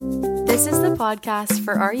This is the podcast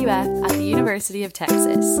for RUF at the University of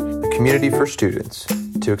Texas. A community for students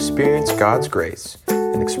to experience God's grace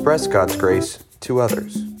and express God's grace to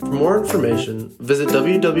others. For more information, visit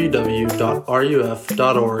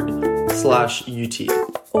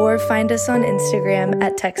www.ruf.org/UT. Or find us on Instagram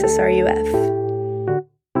at TexasRUF.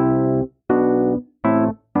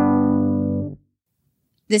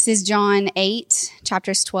 This is John 8,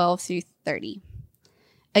 chapters 12 through 30.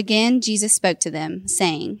 Again, Jesus spoke to them,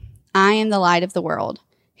 saying, I am the light of the world.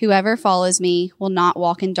 Whoever follows me will not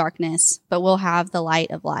walk in darkness, but will have the light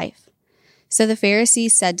of life. So the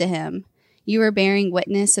Pharisees said to him, You are bearing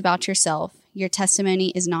witness about yourself. Your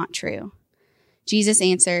testimony is not true. Jesus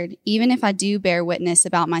answered, Even if I do bear witness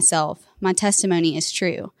about myself, my testimony is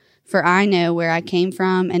true, for I know where I came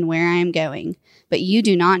from and where I am going. But you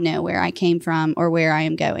do not know where I came from or where I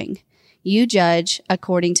am going. You judge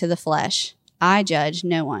according to the flesh. I judge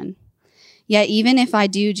no one. Yet even if I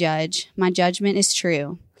do judge, my judgment is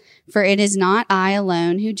true. For it is not I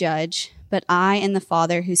alone who judge, but I and the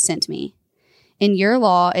Father who sent me. In your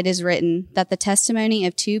law it is written that the testimony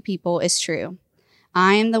of two people is true.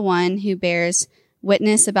 I am the one who bears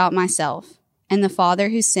witness about myself, and the Father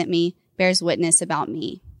who sent me bears witness about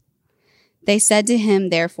me. They said to him,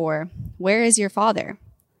 therefore, Where is your Father?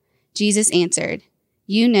 Jesus answered,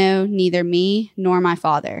 You know neither me nor my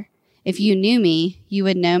Father. If you knew me, you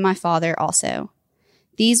would know my Father also.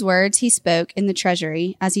 These words he spoke in the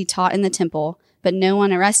treasury as he taught in the temple, but no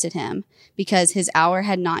one arrested him, because his hour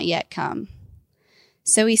had not yet come.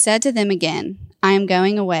 So he said to them again, I am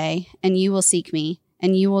going away, and you will seek me,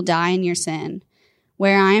 and you will die in your sin.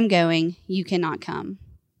 Where I am going, you cannot come.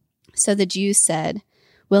 So the Jews said,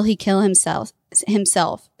 Will he kill himself,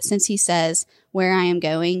 since he says, Where I am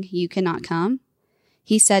going, you cannot come?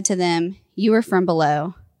 He said to them, You are from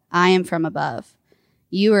below, I am from above.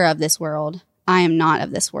 You are of this world, I am not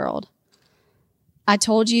of this world. I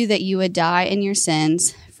told you that you would die in your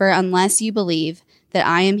sins, for unless you believe that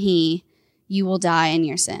I am he, you will die in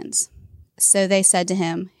your sins. So they said to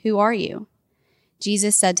him, Who are you?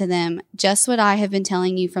 Jesus said to them, Just what I have been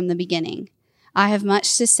telling you from the beginning. I have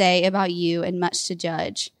much to say about you and much to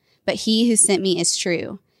judge, but he who sent me is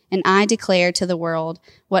true, and I declare to the world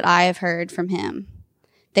what I have heard from him.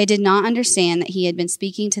 They did not understand that he had been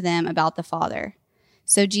speaking to them about the Father.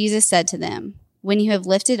 So Jesus said to them, When you have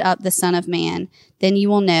lifted up the Son of Man, then you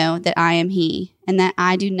will know that I am he, and that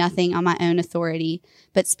I do nothing on my own authority,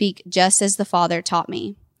 but speak just as the Father taught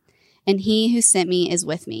me. And he who sent me is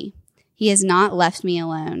with me. He has not left me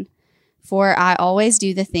alone, for I always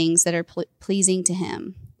do the things that are pleasing to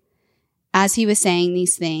him. As he was saying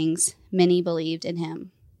these things, many believed in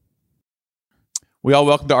him. We all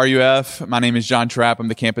welcome to RUF. My name is John Trapp. I'm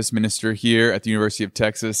the campus minister here at the University of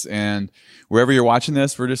Texas. And wherever you're watching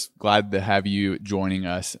this, we're just glad to have you joining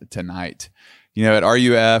us tonight. You know, at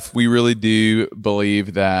RUF, we really do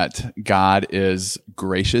believe that God is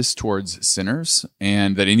gracious towards sinners,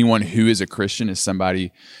 and that anyone who is a Christian is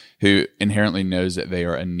somebody who inherently knows that they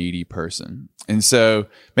are a needy person. And so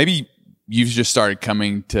maybe you've just started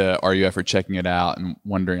coming to RUF or checking it out and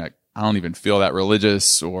wondering, like, I don't even feel that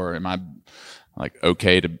religious, or am I like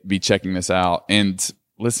okay to be checking this out? And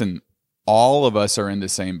listen, all of us are in the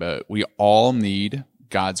same boat. We all need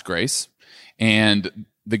God's grace. And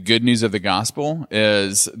the good news of the gospel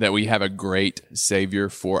is that we have a great Savior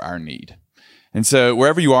for our need. And so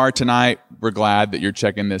wherever you are tonight, we're glad that you're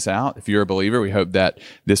checking this out. If you're a believer, we hope that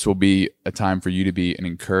this will be a time for you to be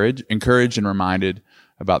encouraged and reminded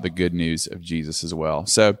about the good news of Jesus as well.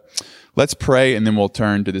 So let's pray, and then we'll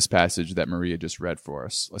turn to this passage that Maria just read for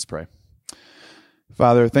us. Let's pray.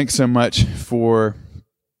 Father, thanks so much for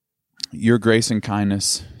your grace and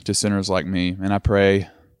kindness to sinners like me. And I pray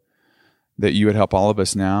that you would help all of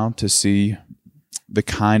us now to see the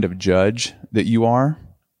kind of judge that you are,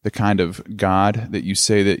 the kind of God that you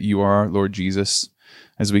say that you are, Lord Jesus,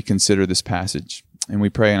 as we consider this passage. And we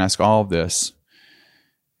pray and ask all of this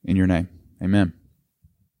in your name. Amen.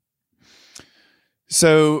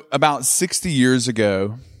 So about 60 years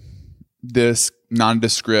ago, this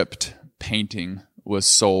nondescript painting was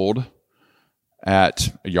sold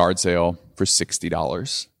at a yard sale for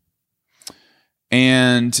 $60.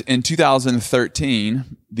 And in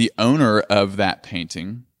 2013, the owner of that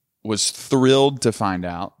painting was thrilled to find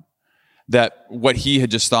out that what he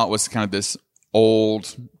had just thought was kind of this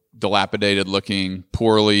old, dilapidated looking,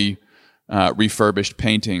 poorly refurbished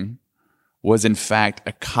painting was in fact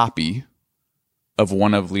a copy of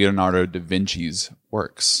one of Leonardo da Vinci's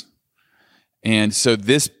works. And so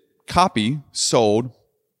this copy sold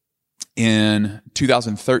in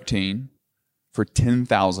 2013 for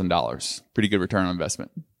 $10,000. Pretty good return on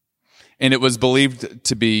investment. And it was believed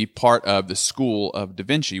to be part of the school of Da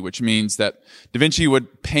Vinci, which means that Da Vinci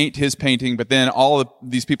would paint his painting, but then all of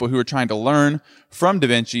these people who were trying to learn from Da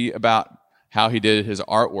Vinci about how he did his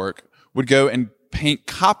artwork would go and paint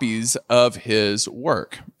copies of his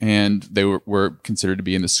work. And they were considered to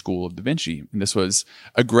be in the school of Da Vinci. And this was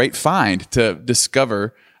a great find to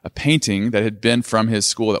discover a painting that had been from his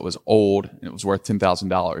school that was old and it was worth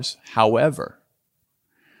 $10,000. However,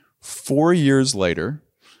 4 years later,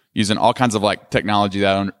 using all kinds of like technology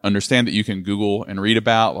that I understand that you can Google and read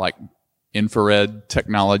about, like infrared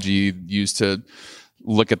technology used to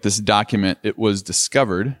look at this document, it was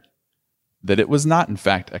discovered that it was not in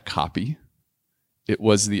fact a copy. It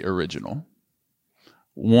was the original.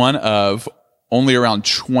 One of only around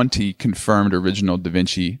 20 confirmed original Da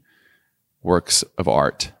Vinci works of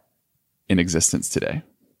art in existence today.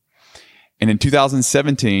 And in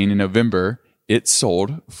 2017, in November, it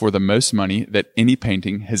sold for the most money that any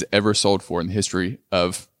painting has ever sold for in the history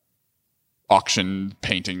of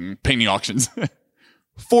painting auctions.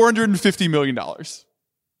 $450 million.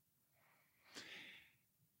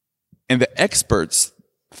 And the experts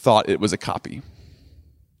thought it was a copy.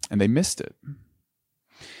 And they missed it.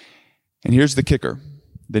 And here's the kicker.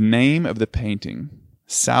 The name of the painting,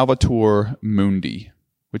 Salvator Mundi,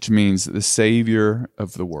 which means the Savior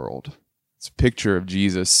of the world. It's a picture of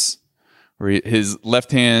Jesus where his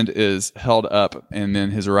left hand is held up and then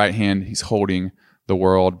his right hand, he's holding the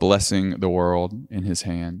world, blessing the world in his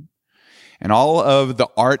hand. And all of the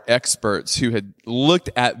art experts who had looked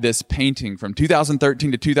at this painting from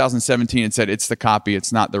 2013 to 2017 and said, it's the copy,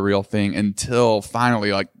 it's not the real thing, until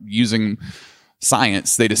finally, like using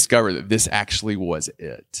science, they discovered that this actually was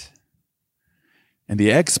it. And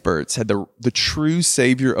the experts had the true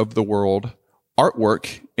Savior of the world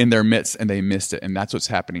artwork in their midst, and they missed it. And that's what's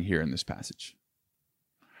happening here in this passage.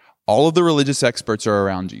 All of the religious experts are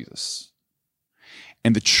around Jesus.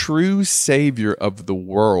 And the true Savior of the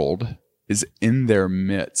world is in their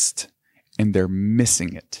midst, and they're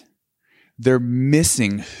missing it. They're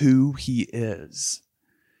missing who he is.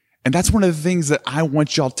 And that's one of the things that I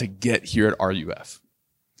want y'all to get here at RUF,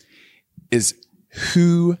 is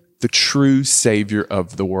who the true Savior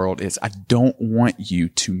of the world is. I don't want you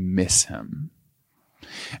to miss him.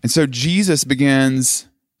 And so Jesus begins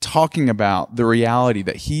talking about the reality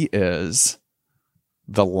that he is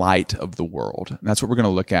the light of the world. And that's what we're going to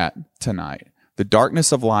look at tonight. The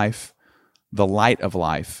darkness of life, the light of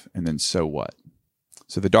life, and then so what?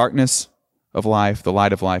 So the darkness of life, the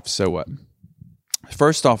light of life, so what?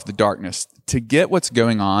 First off, the darkness. To get what's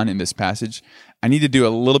going on in this passage, I need to do a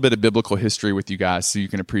little bit of biblical history with you guys so you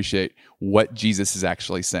can appreciate what Jesus is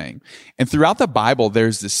actually saying. And throughout the Bible,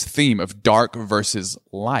 there's this theme of dark versus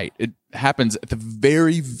light. It happens at the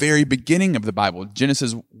very, very beginning of the Bible.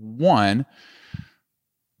 Genesis 1,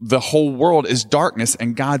 the whole world is darkness,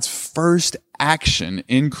 and God's first action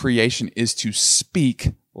in creation is to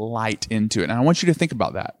speak light into it. And I want you to think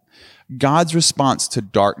about that. God's response to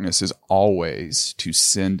darkness is always to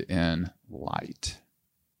send in light.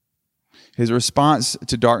 His response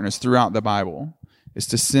to darkness throughout the Bible is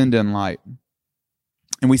to send in light.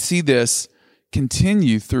 And we see this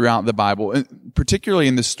continue throughout the Bible, particularly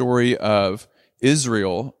in the story of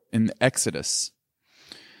Israel in the Exodus.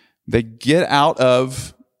 They get out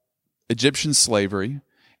of Egyptian slavery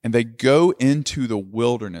and they go into the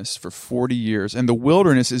wilderness for 40 years. And the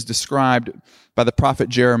wilderness is described by the prophet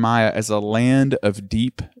Jeremiah as a land of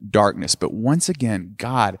deep darkness. But once again,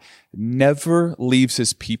 God never leaves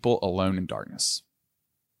his people alone in darkness.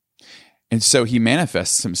 And so he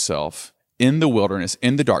manifests himself in the wilderness,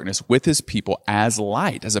 in the darkness, with his people as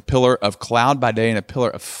light, as a pillar of cloud by day and a pillar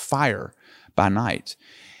of fire by night.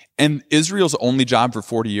 And Israel's only job for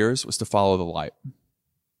 40 years was to follow the light.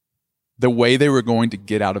 The way they were going to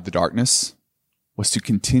get out of the darkness was to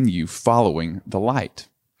continue following the light.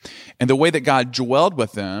 And the way that God dwelled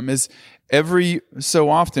with them is every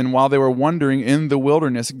so often while they were wandering in the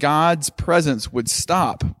wilderness, God's presence would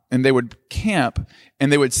stop and they would camp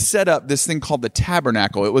and they would set up this thing called the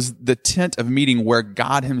tabernacle. It was the tent of meeting where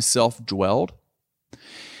God himself dwelled.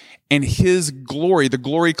 And his glory, the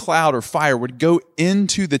glory cloud or fire, would go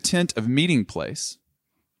into the tent of meeting place,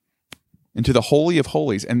 into the Holy of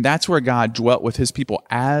Holies. And that's where God dwelt with his people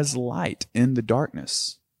as light in the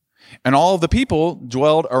darkness. And all of the people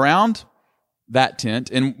dwelled around that tent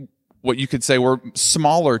in what you could say were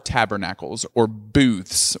smaller tabernacles or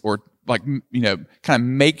booths or kind of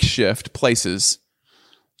makeshift places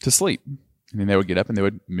to sleep. And then they would get up and they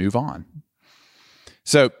would move on.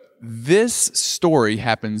 So this story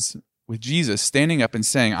happens with Jesus standing up and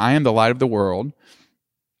saying, I am the light of the world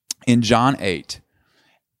in John 8.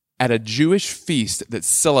 at a Jewish feast that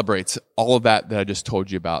celebrates all of that I just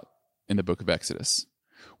told you about in the book of Exodus.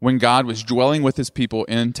 When God was dwelling with his people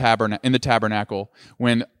in the tabernacle,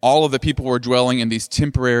 when all of the people were dwelling in these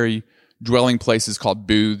temporary dwelling places called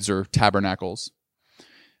booths or tabernacles,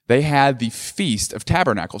 they had the Feast of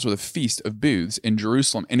Tabernacles, or the Feast of Booths in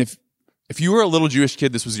Jerusalem. And if you were a little Jewish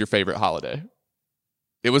kid, this was your favorite holiday.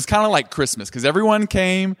 It was kind of like Christmas, because everyone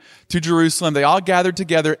came to Jerusalem. They all gathered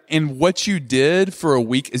together. And what you did for a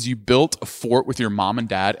week is you built a fort with your mom and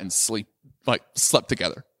dad and slept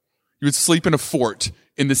together. You would sleep in a fort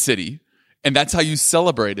in the city. And that's how you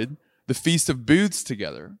celebrated the Feast of Booths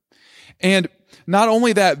together. And not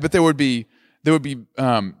only that, but there would be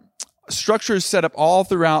structures set up all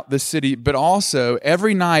throughout the city, but also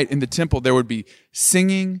every night in the temple, there would be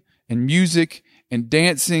singing and music and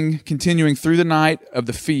dancing continuing through the night of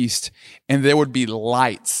the feast. And there would be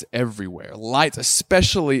lights everywhere, lights,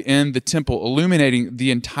 especially in the temple, illuminating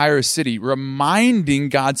the entire city, reminding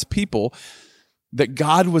God's people that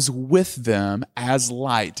God was with them as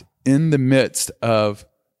light in the midst of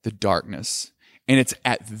the darkness. And it's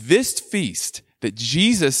at this feast that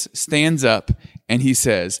Jesus stands up and he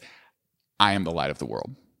says, I am the light of the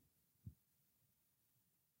world.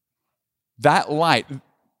 That light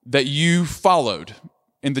that you followed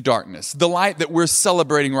in the darkness, the light that we're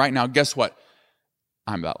celebrating right now, guess what?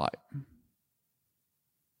 I'm that light.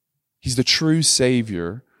 He's the true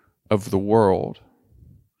Savior of the world.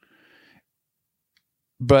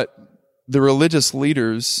 But the religious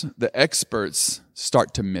leaders, the experts,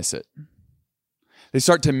 start to miss it. They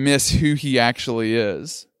start to miss who he actually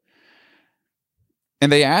is.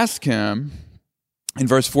 And they ask him in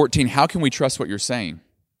verse 14, how can we trust what you're saying?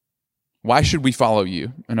 Why should we follow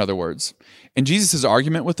you, in other words? And Jesus'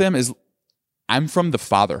 argument with them is, I'm from the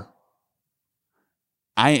Father.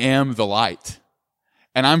 I am the light.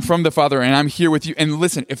 And I'm from the Father, and I'm here with you. And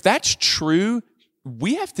listen, if that's true,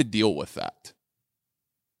 we have to deal with that.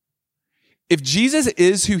 If Jesus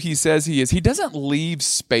is who he says he is, he doesn't leave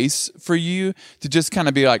space for you to just kind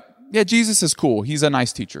of be like, yeah, Jesus is cool. He's a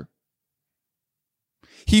nice teacher.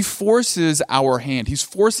 He forces our hand. He's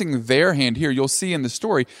forcing their hand here. You'll see in the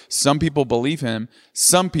story, some people believe him.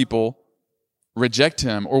 Some people reject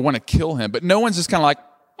him or want to kill him. But no one's just kind of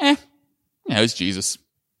like, it's Jesus.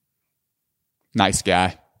 Nice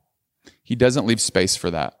guy. He doesn't leave space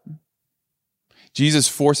for that. Jesus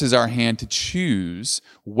forces our hand to choose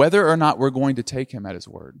whether or not we're going to take him at his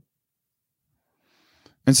word.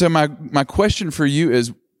 And so my question for you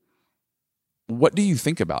is, what do you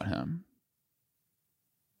think about him?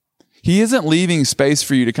 He isn't leaving space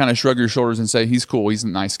for you to kind of shrug your shoulders and say, he's cool, he's a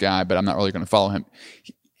nice guy, but I'm not really going to follow him.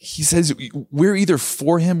 He says we're either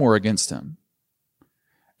for him or against him.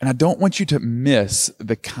 And I don't want you to miss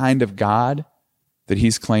the kind of God that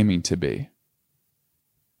he's claiming to be.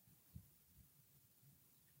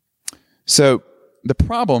 So the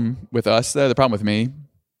problem with us, though, the problem with me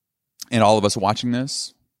and all of us watching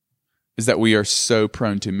this is that we are so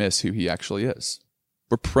prone to miss who he actually is.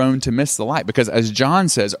 We're prone to miss the light because, as John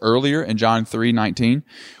says earlier in John 3:19,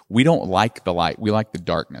 we don't like the light. We like the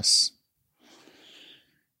darkness.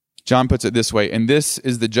 John puts it this way, and this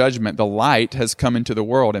is the judgment. The light has come into the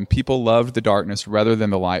world, and people loved the darkness rather than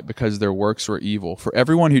the light because their works were evil. For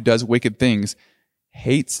everyone who does wicked things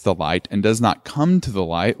hates the light and does not come to the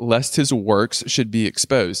light, lest his works should be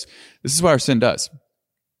exposed. This is what our sin does.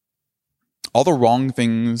 All the wrong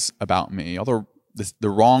things about me, all the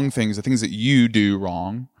wrong things, the things that you do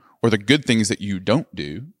wrong, or the good things that you don't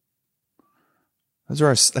do,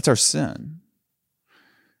 that's our sin.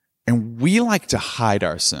 And we like to hide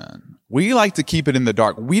our sin. We like to keep it in the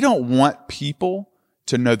dark. We don't want people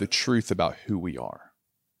to know the truth about who we are.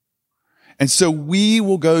 And so we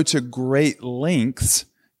will go to great lengths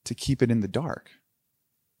to keep it in the dark.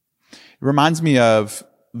 It reminds me of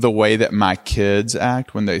the way that my kids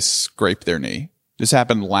act when they scrape their knee. This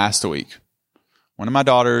happened last week. One of my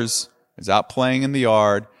daughters is out playing in the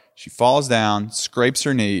yard. She falls down, scrapes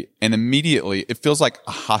her knee, and immediately it feels like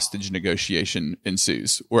a hostage negotiation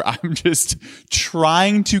ensues where I'm just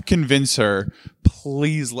trying to convince her,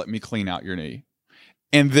 please let me clean out your knee.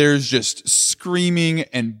 And there's just screaming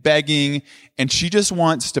and begging, and she just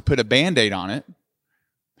wants to put a Band-Aid on it,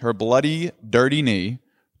 her bloody, dirty knee,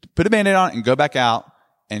 put a Band-Aid on it and go back out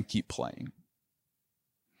and keep playing.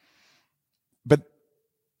 But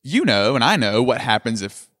you know, and I know what happens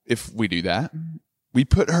if we do that. We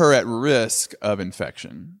put her at risk of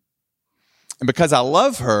infection. And because I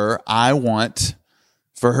love her, I want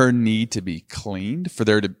for her knee to be cleaned, for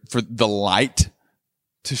the light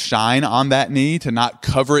to shine on that knee, to not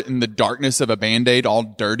cover it in the darkness of a Band-Aid all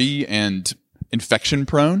dirty and infection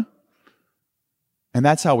prone. And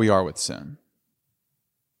that's how we are with sin.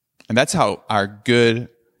 And that's how our good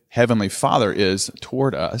Heavenly Father is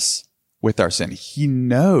toward us with our sin. He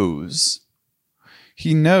knows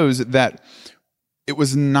that it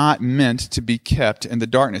was not meant to be kept in the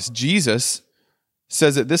darkness. Jesus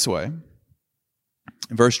says it this way,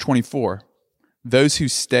 verse 24, those who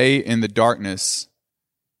stay in the darkness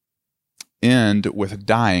end with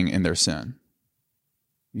dying in their sin.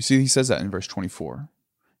 You see, he says that in verse 24,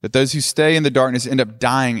 that those who stay in the darkness end up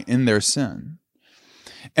dying in their sin.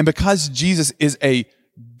 And because Jesus is a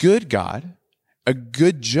good God, a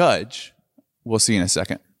good judge, we'll see in a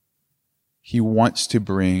second, he wants to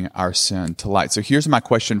bring our sin to light. So here's my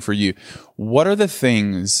question for you. What are the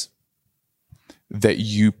things that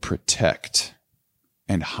you protect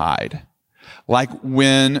and hide? Like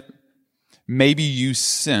when maybe you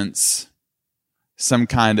sense some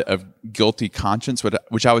kind of guilty conscience,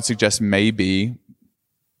 which I would suggest may be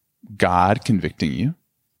God convicting you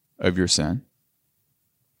of your sin.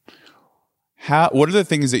 What are the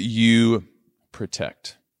things that you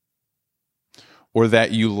protect? Or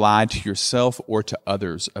that you lie to yourself or to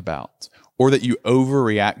others about, or that you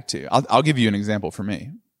overreact to? I'll give you an example for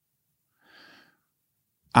me.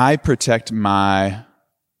 I protect my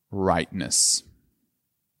rightness.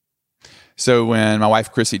 So when my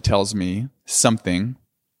wife Chrissy tells me something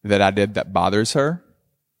that I did that bothers her,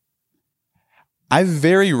 I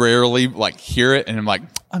very rarely hear it and I'm like,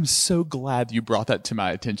 I'm so glad you brought that to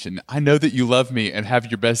my attention. I know that you love me and have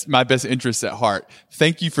my best interests at heart.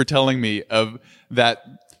 Thank you for telling me of that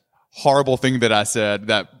horrible thing that I said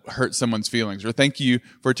that hurt someone's feelings. Or thank you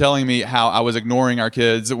for telling me how I was ignoring our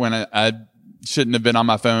kids when I shouldn't have been on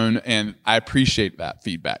my phone, and I appreciate that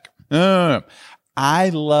feedback. No. I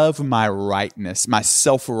love my rightness, my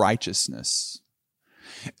self-righteousness.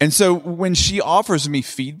 And so when she offers me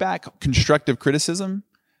feedback, constructive criticism,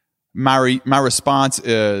 my response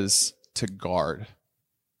is to guard,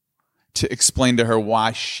 to explain to her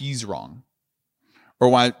why she's wrong, or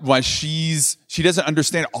why she doesn't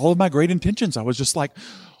understand all of my great intentions. I was just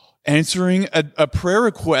answering a prayer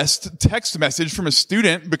request text message from a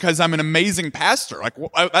student because I'm an amazing pastor.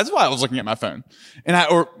 That's why I was looking at my phone.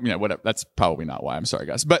 Whatever. That's probably not why. I'm sorry,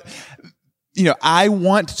 guys. But I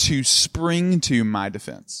want to spring to my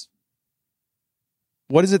defense.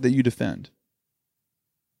 What is it that you defend?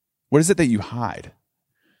 What is it that you hide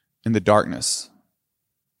in the darkness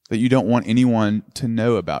that you don't want anyone to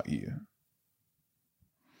know about you?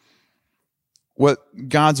 What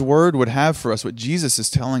God's word would have for us, what Jesus is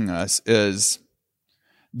telling us, is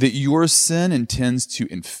that your sin intends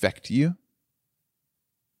to infect you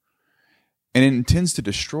and it intends to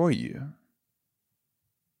destroy you.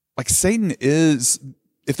 Satan is,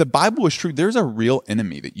 if the Bible is true, there's a real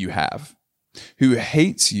enemy that you have who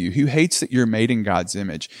hates you, who hates that you're made in God's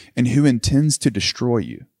image, and who intends to destroy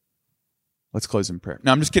you. Let's close in prayer.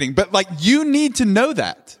 No, I'm just kidding. But you need to know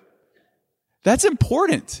that. That's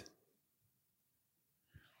important.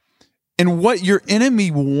 And what your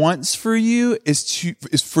enemy wants for you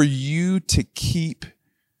is for you to keep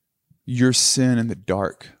your sin in the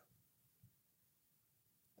dark.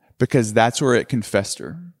 Because that's where it can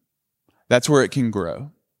fester. That's where it can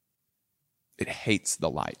grow. It hates the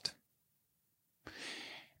light.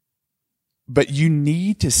 But you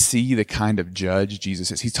need to see the kind of judge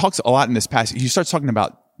Jesus is. He talks a lot in this passage. He starts talking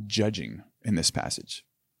about judging in this passage.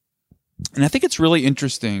 And I think it's really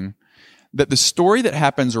interesting that the story that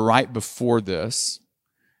happens right before this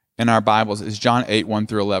in our Bibles is John 8, 1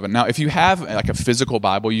 through 11. Now, if you have a physical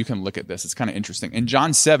Bible, you can look at this. It's kind of interesting. In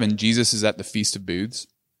John 7, Jesus is at the Feast of Booths.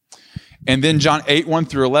 And then John 8, 1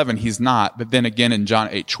 through 11, he's not. But then again in John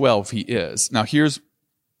 8, 12, he is. Now, here's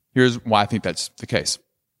why I think that's the case.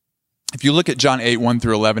 If you look at John 8, 1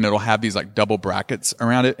 through 11, it'll have these double brackets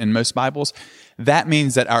around it in most Bibles. That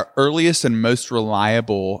means that our earliest and most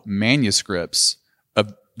reliable manuscripts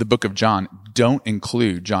of the book of John don't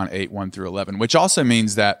include John 8, 1 through 11, which also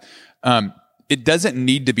means that it doesn't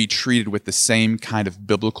need to be treated with the same kind of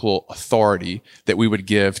biblical authority that we would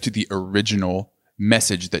give to the original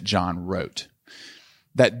message that John wrote.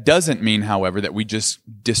 That doesn't mean, however, that we just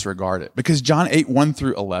disregard it, because John 8, 1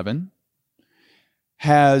 through 11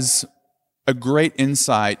 has a great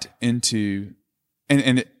insight into,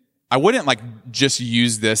 and I wouldn't just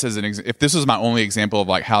use this as an example. If this was my only example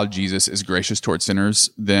of how Jesus is gracious towards sinners,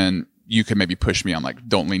 then you could maybe push me on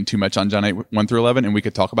don't lean too much on John 8, 1 through 11, and we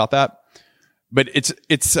could talk about that. But it's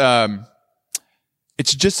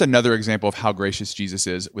just another example of how gracious Jesus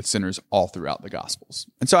is with sinners all throughout the Gospels.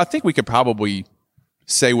 And so I think we could probably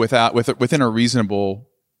say within a reasonable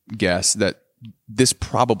guess that this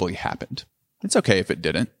probably happened. It's okay if it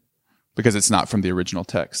didn't, because it's not from the original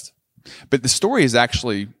text. But the story is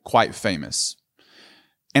actually quite famous.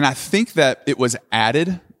 And I think that it was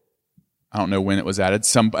added. I don't know when it was added.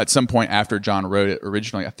 At some point after John wrote it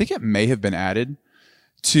originally. I think it may have been added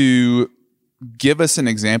to give us an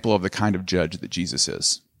example of the kind of judge that Jesus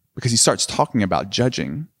is. Because he starts talking about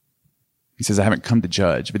judging. He says, I haven't come to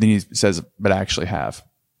judge. But then he says, but I actually have.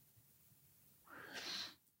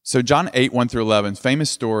 So John 8, 1 through 11, famous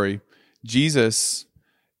story. Jesus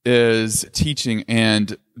is teaching,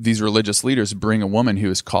 and these religious leaders bring a woman who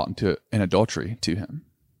is caught into an adultery to him.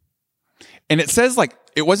 And it says like,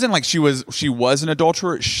 it wasn't like she was an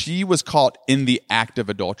adulterer. She was caught in the act of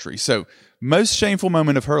adultery. So most shameful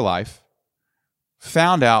moment of her life,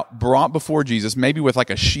 found out, brought before Jesus, maybe with like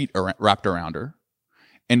a sheet wrapped around her,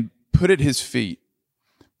 and put at his feet.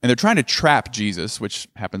 And they're trying to trap Jesus, which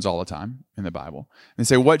happens all the time in the Bible. And they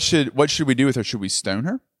say, what should we do with her? Should we stone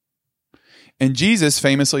her? And Jesus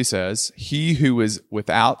famously says, he who is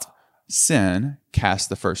without sin cast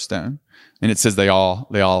the first stone. And it says they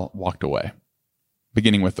all walked away,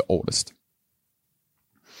 beginning with the oldest.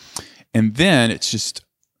 And then it's just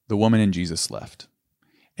the woman and Jesus left.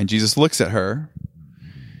 And Jesus looks at her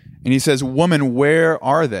and he says, woman, where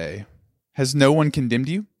are they? Has no one condemned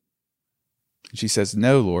you? And she says,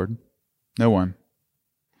 no, Lord, no one.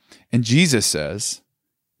 And Jesus says,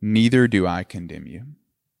 neither do I condemn you.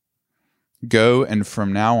 Go, and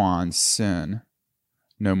from now on, sin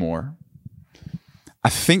no more. I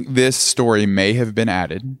think this story may have been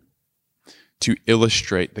added to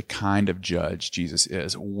illustrate the kind of judge Jesus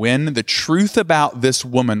is. When the truth about this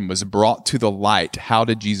woman was brought to the light, how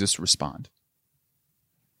did Jesus respond?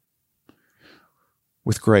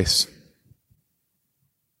 With grace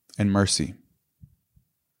and mercy.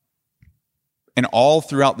 And all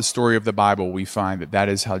throughout the story of the Bible, we find that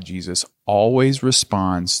is how Jesus always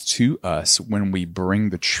responds to us when we bring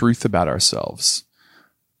the truth about ourselves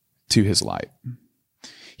to his light.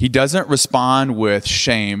 He doesn't respond with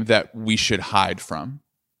shame that we should hide from.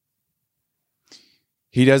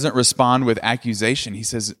 He doesn't respond with accusation. He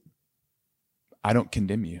says, I don't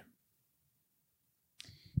condemn you.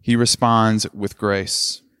 He responds with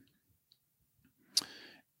grace.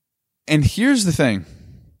 And here's the thing.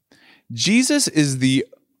 Jesus is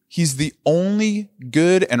he's the only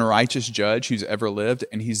good and righteous judge who's ever lived,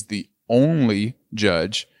 and he's the only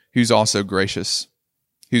judge who's also gracious,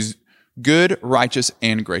 who's good, righteous,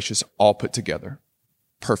 and gracious all put together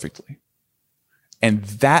perfectly. And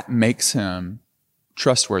that makes him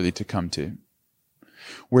trustworthy to come to,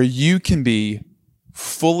 where you can be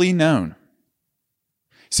fully known.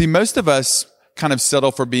 See, most of us kind of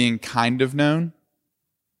settle for being kind of known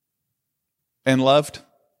and loved,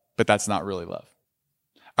 but that's not really love.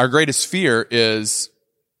 Our greatest fear is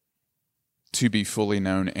to be fully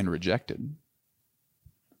known and rejected.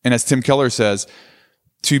 And as Tim Keller says,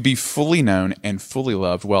 to be fully known and fully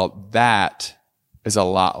loved, well, that is a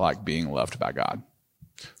lot like being loved by God.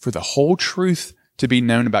 For the whole truth to be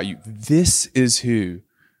known about you, this is who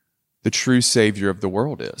the true Savior of the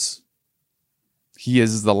world is. He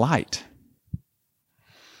is the light.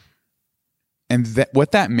 And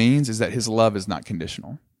what that means is that his love is not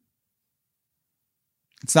conditional.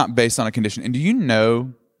 It's not based on a condition. And do you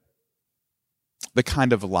know the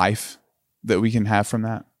kind of life that we can have from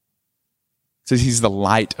that? It says he's the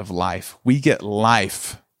light of life. We get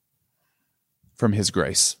life from his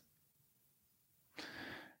grace.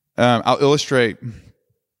 I'll illustrate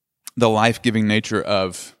the life-giving nature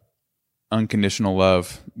of unconditional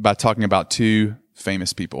love by talking about two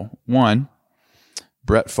famous people. One,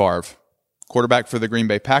 Brett Favre, quarterback for the Green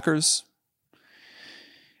Bay Packers.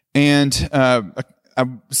 And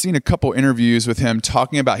I've seen a couple interviews with him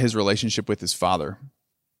talking about his relationship with his father.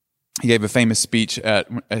 He gave a famous speech at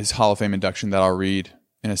his Hall of Fame induction that I'll read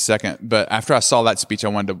in a second. But after I saw that speech, I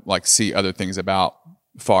wanted to see other things about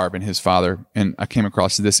Favre and his father. And I came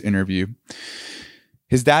across this interview.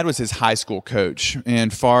 His dad was his high school coach.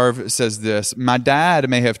 And Favre says this, "My dad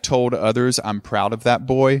may have told others I'm proud of that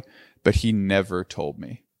boy, but he never told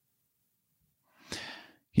me.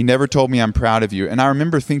 He never told me I'm proud of you. And I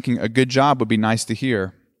remember thinking a good job would be nice to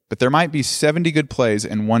hear, but there might be 70 good plays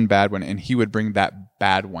and one bad one, and he would bring that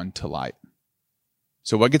bad one to light."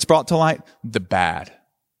 So what gets brought to light? The bad.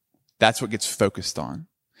 That's what gets focused on.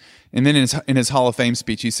 And then in his Hall of Fame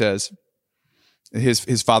speech, he says,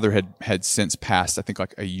 his father had since passed, I think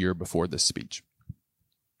a year before this speech.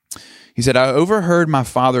 He said, "I overheard my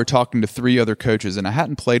father talking to 3 other coaches, and I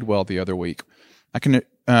hadn't played well the other week.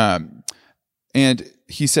 And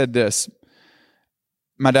he said this,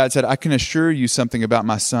 my dad said, I can assure you something about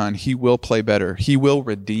my son. He will play better. He will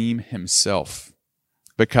redeem himself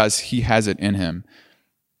because he has it in him.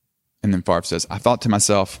 And then Favre says, I thought to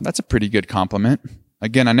myself, that's a pretty good compliment.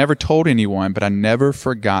 Again, I never told anyone, but I never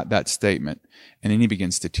forgot that statement. And then he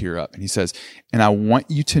begins to tear up and he says, and I want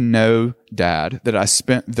you to know, Dad, that I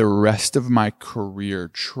spent the rest of my career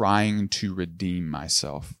trying to redeem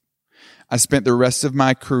myself. I spent the rest of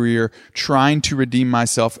my career trying to redeem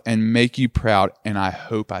myself and make you proud, and I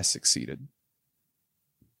hope I succeeded.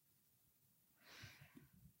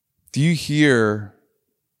 Do you hear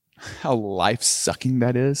how life-sucking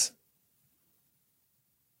that is?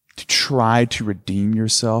 To try to redeem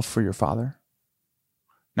yourself for your father?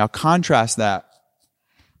 Now contrast that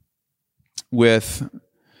with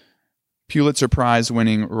Pulitzer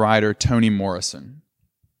Prize-winning writer Toni Morrison.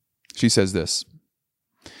 She says this,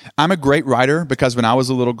 I'm a great writer because when I was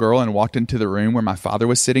a little girl and walked into the room where my father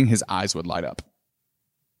was sitting, his eyes would light up.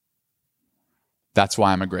 That's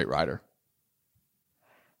why I'm a great writer.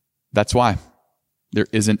 That's why. There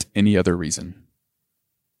isn't any other reason.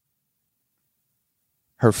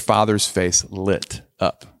 Her father's face lit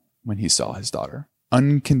up when he saw his daughter.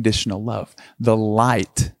 Unconditional love. The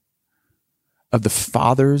light of the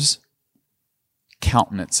Father's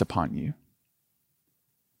countenance upon you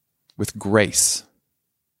with grace.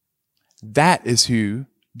 That is who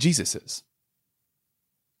Jesus is.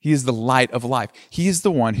 He is the light of life. He is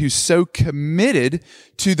the one who's so committed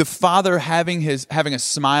to the Father having a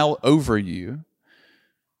smile over you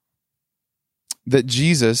that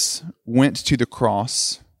Jesus went to the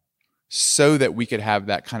cross so that we could have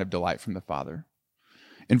that kind of delight from the Father.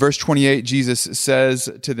 In verse 28, Jesus says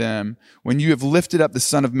to them, when you have lifted up the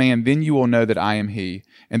Son of Man, then you will know that I am he,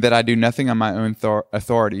 and that I do nothing on my own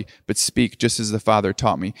authority, but speak just as the Father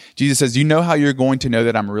taught me. Jesus says, you know how you're going to know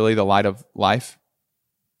that I'm really the light of life?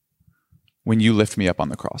 When you lift me up on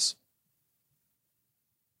the cross.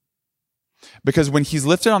 Because when he's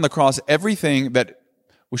lifted on the cross, everything that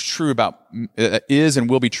was true about, is and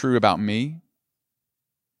will be true about me,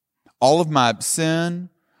 all of my sin,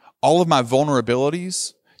 all of my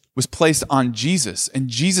vulnerabilities was placed on Jesus, and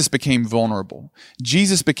Jesus became vulnerable.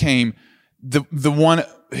 Jesus became the one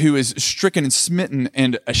who is stricken and smitten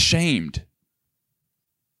and ashamed.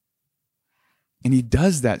 And he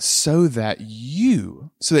does that so that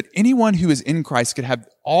anyone who is in Christ could have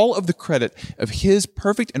all of the credit of his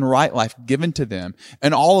perfect and right life given to them,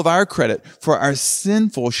 and all of our credit for our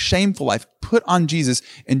sinful, shameful life put on Jesus,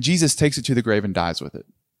 and Jesus takes it to the grave and dies with it.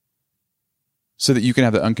 So that you can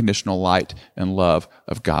have the unconditional light and love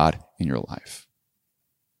of God in your life.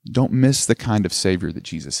 Don't miss the kind of Savior that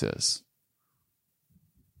Jesus is.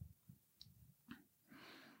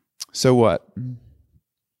 So what?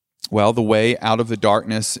 Well, the way out of the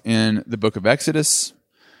darkness in the book of Exodus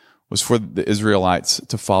was for the Israelites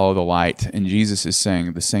to follow the light, and Jesus is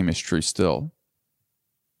saying the same is true still.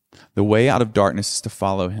 The way out of darkness is to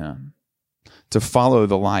follow him, to follow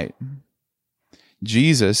the light.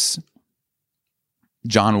 Jesus,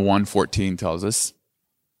 John 1:14 tells us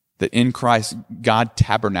that in Christ, God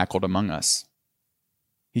tabernacled among us.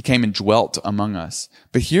 He came and dwelt among us.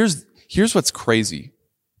 But here's what's crazy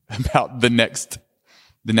about the next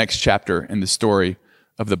chapter in the story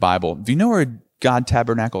of the Bible. Do you know where God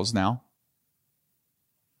tabernacles now?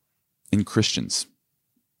 In Christians.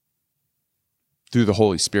 Through the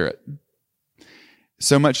Holy Spirit.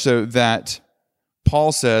 So much so that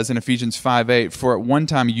Paul says in Ephesians 5:8, for at one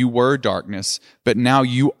time you were darkness, but now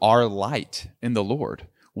you are light in the Lord.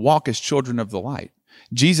 Walk as children of the light.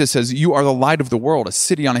 Jesus says, you are the light of the world. A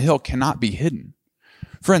city on a hill cannot be hidden.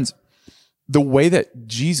 Friends, the way that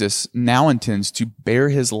Jesus now intends to bear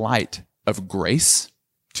his light of grace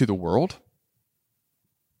to the world,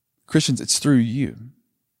 Christians, it's through you.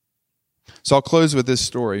 So I'll close with this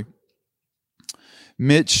story.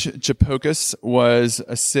 Mitch Chapokas was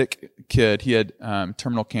a sick kid. He had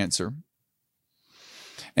terminal cancer.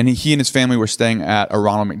 And he and his family were staying at a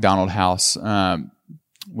Ronald McDonald House,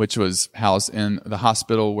 which was housed in the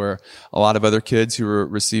hospital where a lot of other kids who were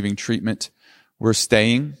receiving treatment were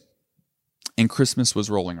staying. And Christmas was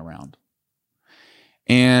rolling around.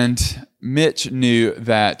 And Mitch knew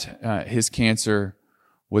that his cancer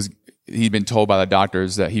he'd been told by the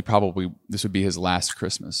doctors that this would be his last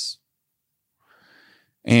Christmas.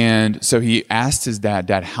 And so he asked his dad,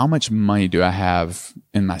 how much money do I have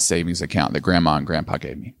in my savings account that Grandma and Grandpa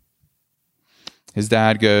gave me? His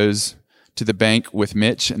dad goes to the bank with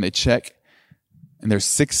Mitch and they check, and there's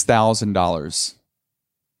 $6,000.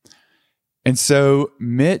 And so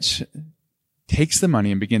Mitch takes the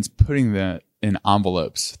money and begins putting that in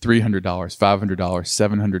envelopes, $300, $500,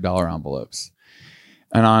 $700 envelopes.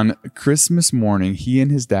 And on Christmas morning, he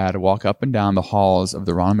and his dad walk up and down the halls of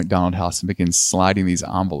the Ronald McDonald House and begin sliding these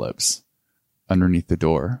envelopes underneath the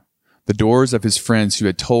door, the doors of his friends who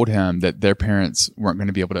had told him that their parents weren't going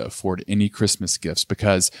to be able to afford any Christmas gifts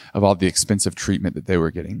because of all the expensive treatment that they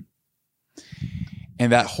were getting.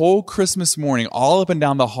 And that whole Christmas morning, all up and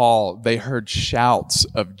down the hall, they heard shouts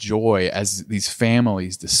of joy as these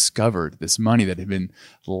families discovered this money that had been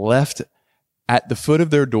left at the foot of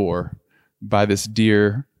their door by this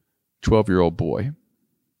dear 12-year-old boy.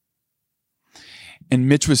 And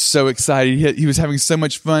Mitch was so excited. He was having so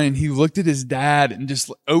much fun, and he looked at his dad and just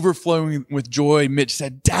overflowing with joy. Mitch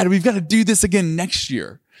said, "Dad, we've got to do this again next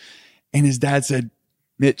year." And his dad said,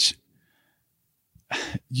 "Mitch,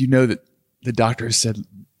 you know that the doctor said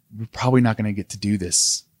we're probably not going to get to do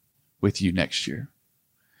this with you next year."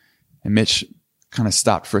 And Mitch kind of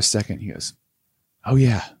stopped for a second. He goes, "Oh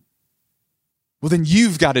yeah. Well, then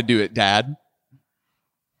you've got to do it, Dad."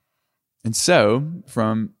 And so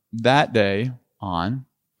from that day on,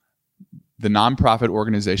 the nonprofit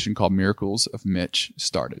organization called Miracles of Mitch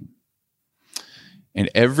started. And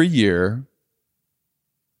every year,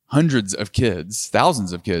 hundreds of kids,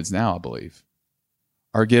 thousands of kids now, I believe,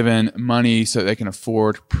 are given money so they can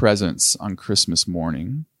afford presents on Christmas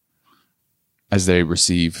morning as they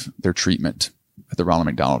receive their treatment at the Ronald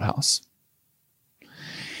McDonald House.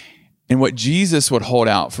 And what Jesus would hold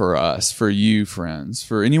out for us, for you, friends,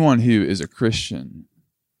 for anyone who is a Christian,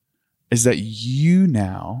 is that you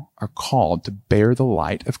now are called to bear the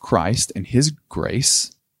light of Christ and his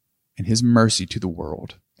grace and his mercy to the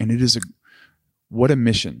world. And it is what a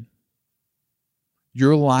mission.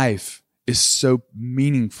 Your life is so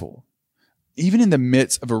meaningful, even in the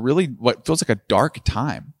midst of a really, what feels like a dark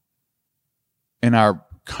time in our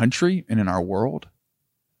country and in our world.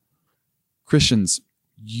 Christians,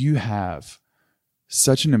 you have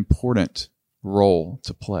such an important role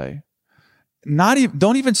to play.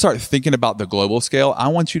 Don't even start thinking about the global scale. I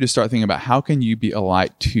want you to start thinking about how can you be a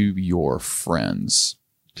light to your friends,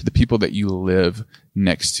 to the people that you live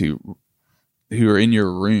next to, who are in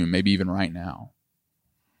your room, maybe even right now.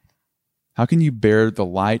 How can you bear the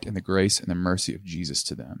light and the grace and the mercy of Jesus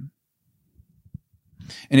to them?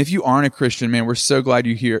 And if you aren't a Christian, man, we're so glad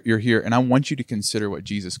you're here. And I want you to consider what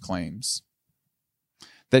Jesus claims.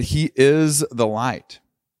 That he is the light.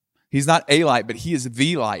 He's not a light, but he is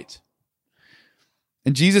the light.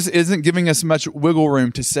 And Jesus isn't giving us much wiggle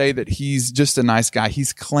room to say that he's just a nice guy.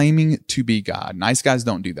 He's claiming to be God. Nice guys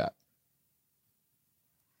don't do that.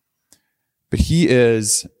 But he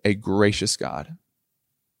is a gracious God.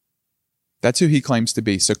 That's who he claims to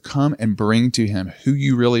be. So come and bring to him who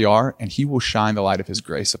you really are, and he will shine the light of his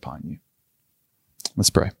grace upon you. Let's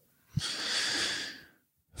pray.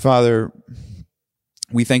 Father,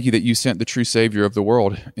 we thank you that you sent the true Savior of the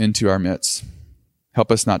world into our midst.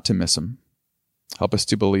 Help us not to miss him. Help us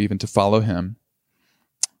to believe and to follow him,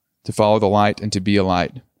 to follow the light and to be a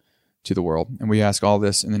light to the world. And we ask all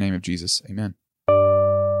this in the name of Jesus. Amen.